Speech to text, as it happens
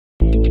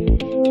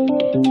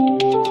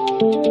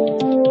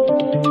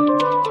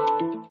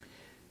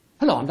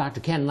Hello, I'm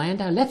Dr. Ken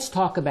Landau. Let's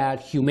talk about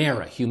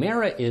Humira.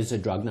 Humira is a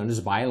drug known as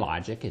a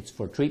biologic. It's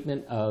for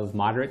treatment of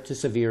moderate to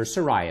severe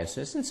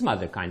psoriasis and some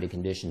other kind of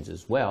conditions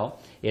as well.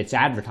 It's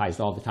advertised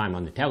all the time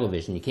on the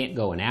television. You can't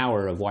go an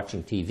hour of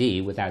watching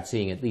TV without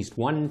seeing at least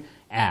one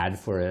ad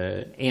for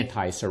an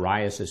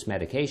anti-psoriasis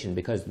medication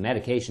because the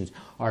medications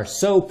are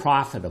so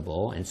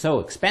profitable and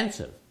so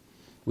expensive.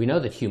 We know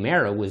that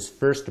Humira was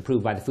first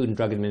approved by the Food and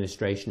Drug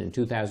Administration in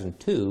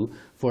 2002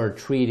 for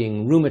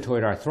treating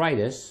rheumatoid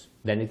arthritis.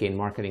 Then it gained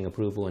marketing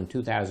approval in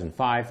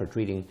 2005 for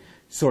treating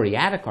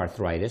psoriatic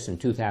arthritis, in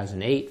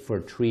 2008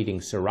 for treating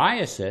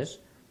psoriasis,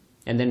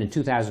 and then in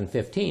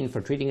 2015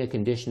 for treating a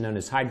condition known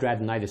as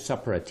hidradenitis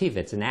suppurativa.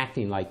 It's an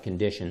acne-like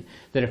condition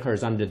that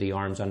occurs under the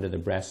arms, under the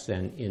breasts,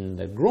 and in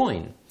the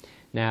groin.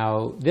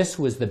 Now, this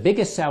was the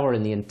biggest seller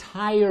in the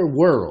entire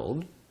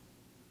world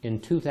in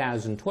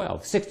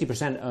 2012.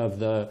 60% of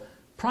the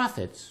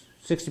profits,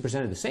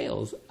 60% of the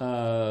sales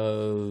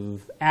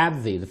of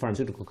AbbVie, the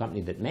pharmaceutical company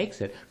that makes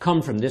it,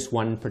 come from this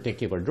one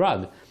particular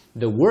drug.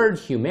 The word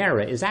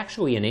Humira is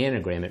actually an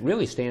anagram. It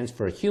really stands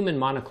for human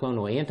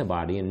monoclonal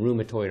antibody in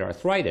rheumatoid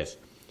arthritis.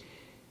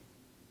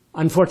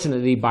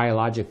 Unfortunately,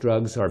 biologic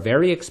drugs are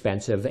very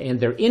expensive, and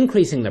they're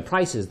increasing the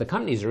prices. The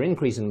companies are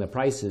increasing the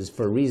prices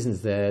for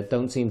reasons that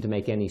don't seem to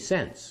make any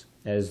sense.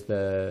 As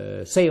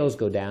the sales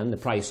go down, the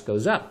price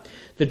goes up.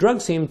 The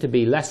drugs seem to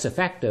be less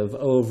effective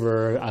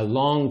over a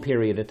long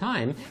period of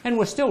time, and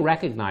we're still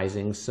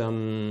recognizing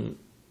some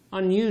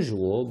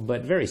unusual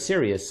but very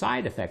serious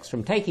side effects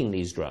from taking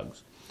these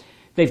drugs.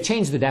 They've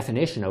changed the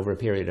definition over a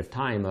period of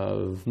time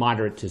of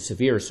moderate to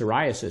severe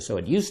psoriasis, so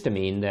it used to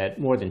mean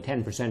that more than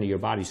 10% of your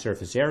body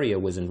surface area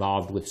was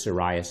involved with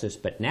psoriasis,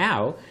 but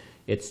now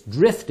it's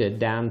drifted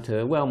down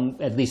to, well,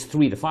 at least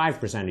 3 to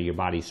 5% of your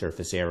body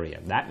surface area.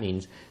 That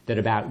means that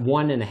about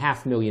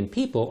 1.5 million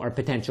people are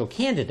potential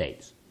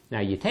candidates. Now,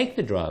 you take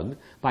the drug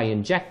by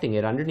injecting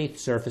it underneath the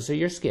surface of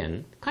your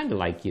skin, kind of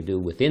like you do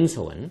with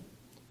insulin.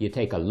 You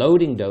take a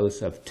loading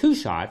dose of 2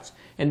 shots,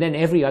 and then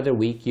every other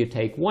week you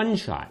take 1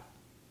 shot.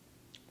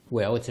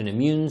 Well, it's an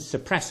immune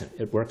suppressant.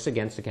 It works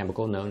against a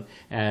chemical known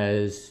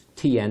as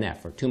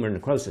TNF, or tumor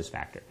necrosis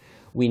factor.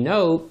 We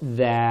know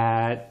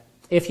that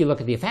if you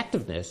look at the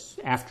effectiveness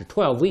after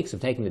 12 weeks of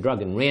taking the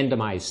drug in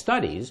randomized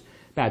studies,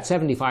 about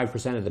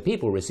 75% of the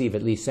people receive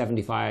at least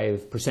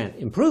 75%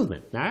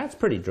 improvement. Now, that's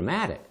pretty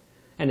dramatic.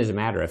 And as a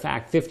matter of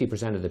fact,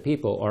 50% of the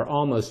people are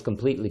almost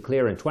completely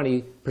clear, and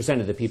 20%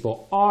 of the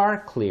people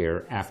are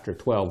clear after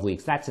 12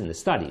 weeks. That's in the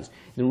studies.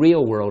 In the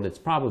real world, it's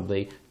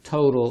probably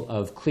total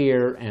of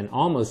clear and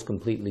almost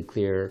completely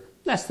clear,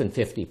 less than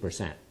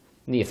 50%.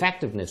 And the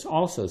effectiveness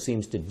also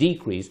seems to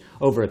decrease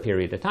over a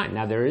period of time.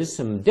 Now, there is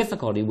some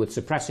difficulty with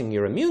suppressing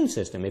your immune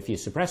system. If you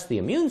suppress the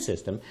immune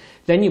system,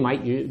 then you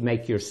might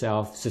make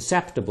yourself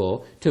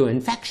susceptible to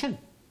infection.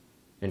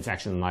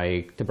 Infection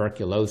like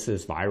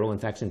tuberculosis, viral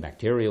infection,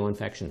 bacterial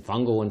infection,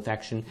 fungal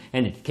infection,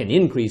 and it can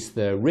increase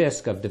the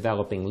risk of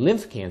developing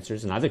lymph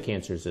cancers and other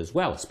cancers as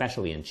well,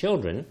 especially in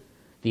children.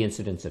 The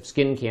incidence of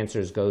skin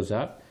cancers goes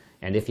up,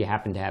 and if you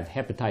happen to have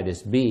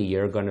hepatitis B,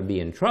 you're going to be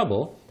in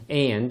trouble,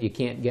 and you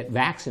can't get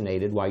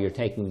vaccinated while you're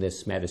taking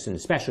this medicine,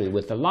 especially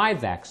with the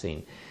live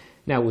vaccine.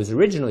 Now, it was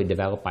originally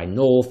developed by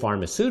Knoll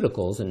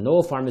Pharmaceuticals, and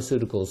Knoll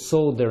Pharmaceuticals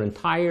sold their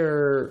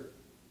entire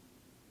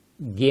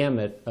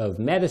gamut of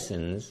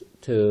medicines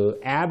to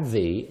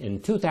AbbVie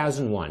in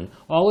 2001.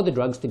 All of the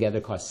drugs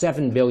together cost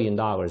 $7 billion,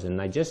 and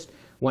I just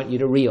want you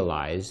to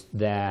realize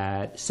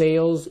that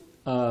sales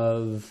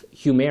of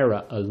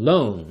Humira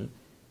alone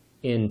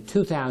in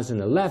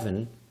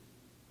 2011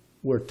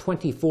 were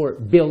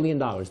 $24 billion.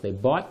 They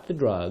bought the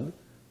drug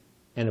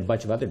and a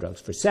bunch of other drugs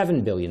for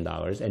 $7 billion,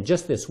 and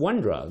just this one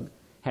drug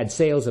had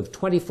sales of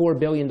 $24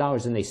 billion,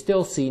 and they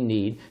still see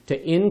need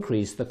to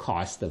increase the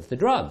cost of the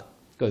drug.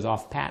 Goes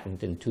off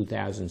patent in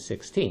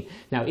 2016.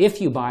 Now,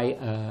 if you buy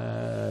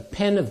a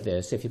pen of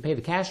this, if you pay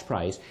the cash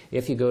price,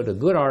 if you go to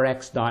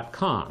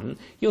goodrx.com,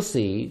 you'll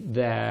see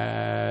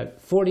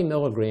that 40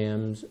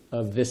 milligrams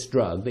of this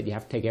drug that you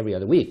have to take every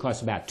other week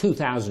costs about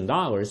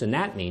 $2,000, and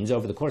that means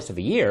over the course of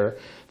a year,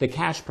 the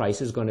cash price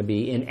is going to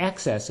be in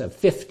excess of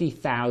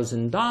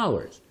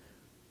 $50,000.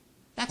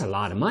 That's a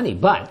lot of money,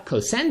 but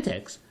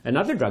Cosentyx,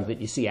 another drug that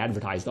you see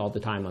advertised all the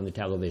time on the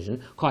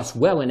television, costs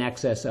well in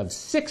excess of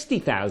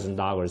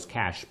 $60,000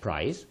 cash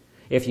price.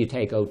 If you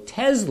take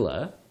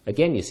Otezla,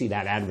 again you see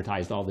that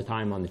advertised all the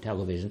time on the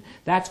television,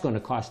 that's going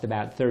to cost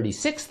about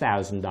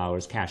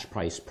 $36,000 cash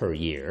price per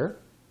year.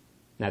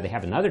 Now, they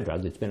have another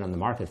drug that's been on the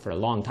market for a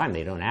long time.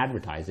 They don't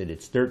advertise it.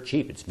 It's dirt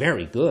cheap. It's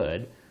very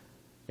good.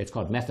 It's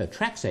called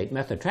methotrexate.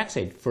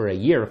 Methotrexate for a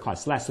year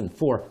costs less than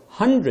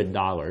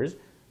 $400.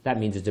 That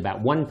means it's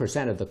about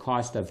 1% of the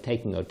cost of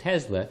taking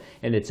Otezla,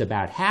 and it's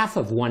about half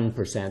of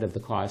 1% of the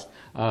cost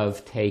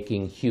of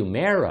taking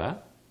Humira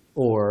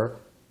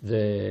or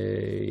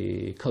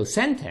the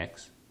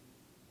Cosentyx,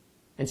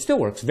 and still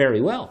works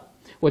very well.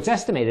 Well, it's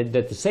estimated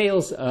that the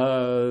sales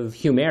of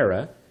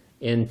Humira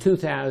in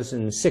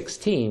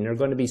 2016 are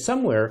going to be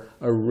somewhere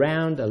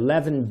around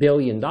 $11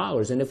 billion.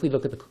 And if we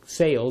look at the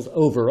sales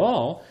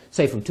overall,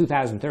 say from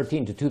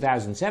 2013 to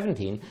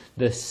 2017,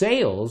 the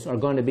sales are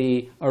going to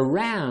be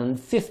around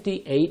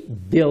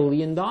 $58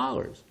 billion.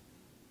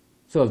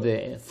 So of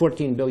the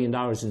 $14 billion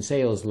in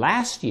sales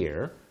last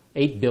year,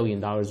 $8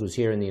 billion was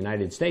here in the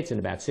United States and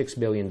about $6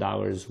 billion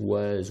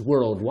was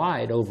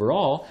worldwide.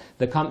 Overall,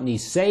 the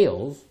company's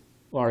sales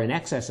are in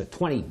excess of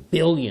 $20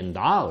 billion.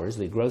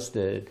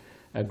 The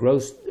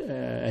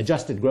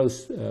adjusted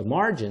gross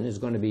margin is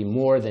going to be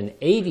more than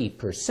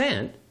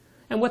 80%.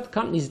 And what the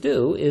companies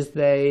do is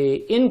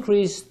they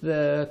increase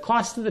the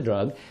cost of the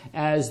drug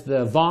as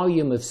the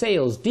volume of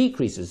sales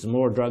decreases.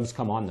 More drugs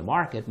come on the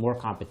market, more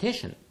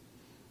competition.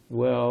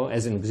 Well,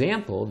 as an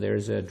example,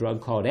 there's a drug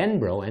called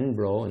Enbrel.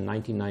 Enbrel in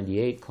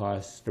 1998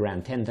 cost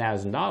around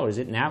 $10,000.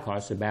 It now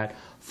costs about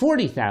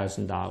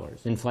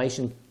 $40,000.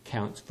 Inflation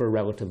counts for a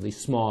relatively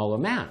small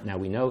amount. Now,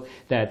 we know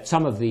that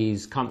some of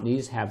these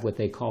companies have what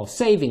they call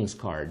savings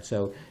cards.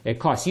 So it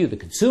costs you, the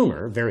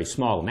consumer, a very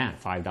small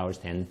amount, $5,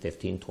 $10,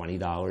 $15,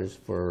 $20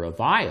 for a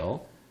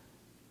vial.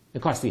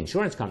 It costs the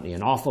insurance company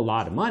an awful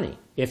lot of money.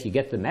 If you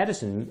get the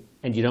medicine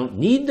and you don't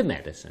need the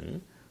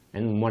medicine,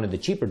 and one of the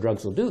cheaper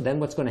drugs will do, then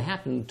what's going to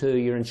happen to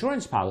your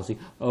insurance policy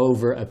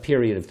over a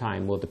period of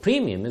time? Well, the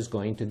premium is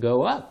going to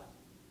go up.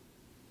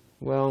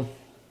 Well,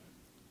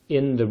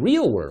 in the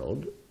real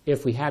world,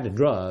 if we had a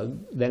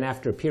drug, then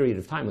after a period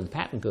of time when the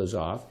patent goes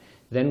off,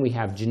 then we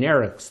have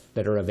generics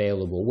that are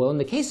available. Well, in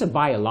the case of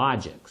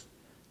biologics,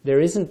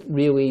 there isn't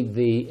really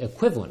the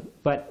equivalent,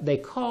 but they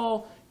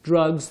call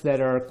drugs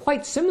that are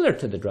quite similar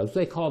to the drugs,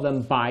 they call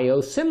them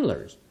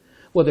biosimilars.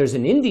 Well, there's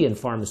an Indian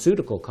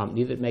pharmaceutical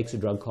company that makes a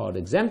drug called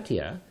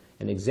Exemptia,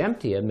 and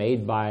Exemptia,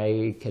 made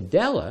by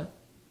Cadella,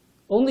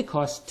 only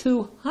costs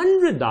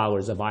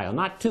 $200 a vial,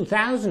 not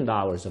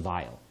 $2,000 a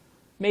vial.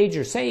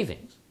 Major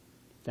savings.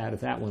 Doubt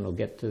if that one will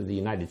get to the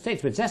United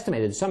States, but it's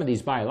estimated that some of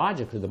these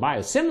biologics, or the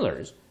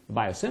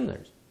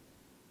biosimilars,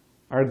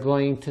 are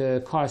going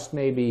to cost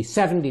maybe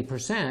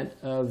 70%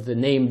 of the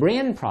name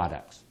brand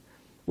products.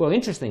 Well,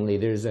 interestingly,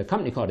 there's a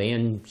company called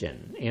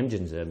Amgen.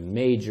 Amgen's a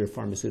major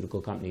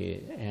pharmaceutical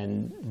company,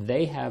 and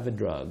they have a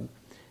drug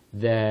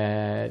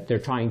that they're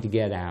trying to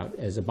get out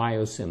as a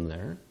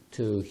biosimilar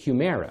to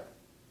Humira.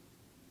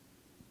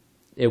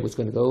 It was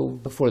going to go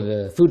before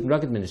the Food and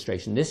Drug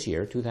Administration this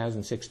year,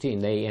 2016.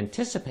 They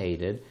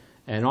anticipated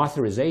an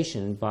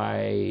authorization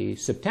by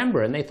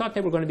September, and they thought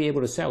they were going to be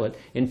able to sell it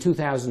in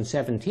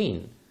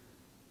 2017.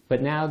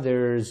 But now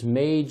there's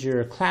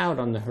major cloud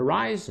on the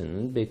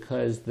horizon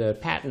because the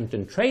Patent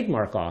and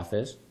Trademark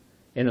Office,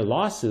 in a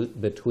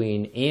lawsuit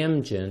between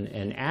Amgen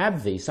and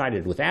AbbVie,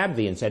 sided with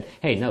AbbVie and said,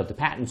 hey, no, the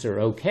patents are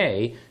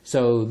okay,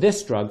 so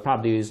this drug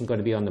probably isn't going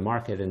to be on the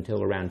market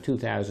until around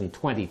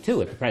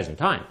 2022 at the present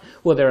time.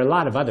 Well, there are a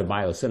lot of other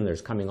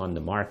biosimilars coming on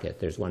the market.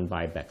 There's one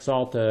by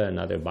Bexalta,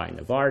 another by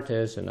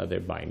Novartis,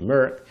 another by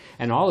Merck,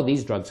 and all of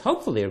these drugs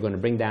hopefully are going to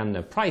bring down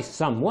the price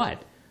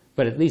somewhat.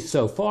 But at least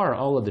so far,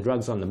 all of the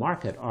drugs on the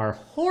market are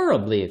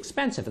horribly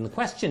expensive. And the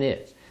question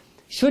is,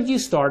 should you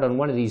start on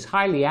one of these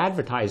highly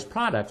advertised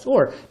products?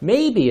 Or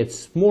maybe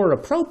it's more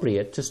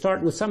appropriate to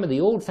start with some of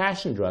the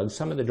old-fashioned drugs,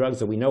 some of the drugs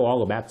that we know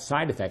all about the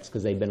side effects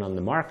because they've been on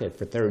the market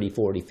for 30,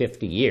 40,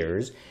 50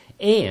 years.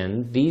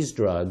 And these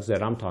drugs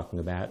that I'm talking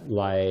about,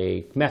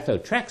 like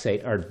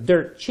methotrexate, are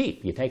dirt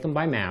cheap. You take them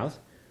by mouth,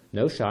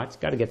 no shots,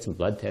 got to get some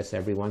blood tests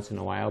every once in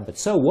a while, but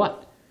so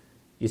what?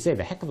 You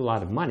save a heck of a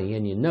lot of money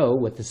and you know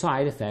what the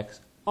side effects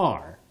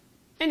are.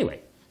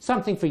 Anyway,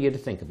 something for you to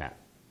think about.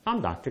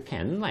 I'm Dr.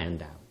 Ken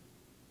Landau.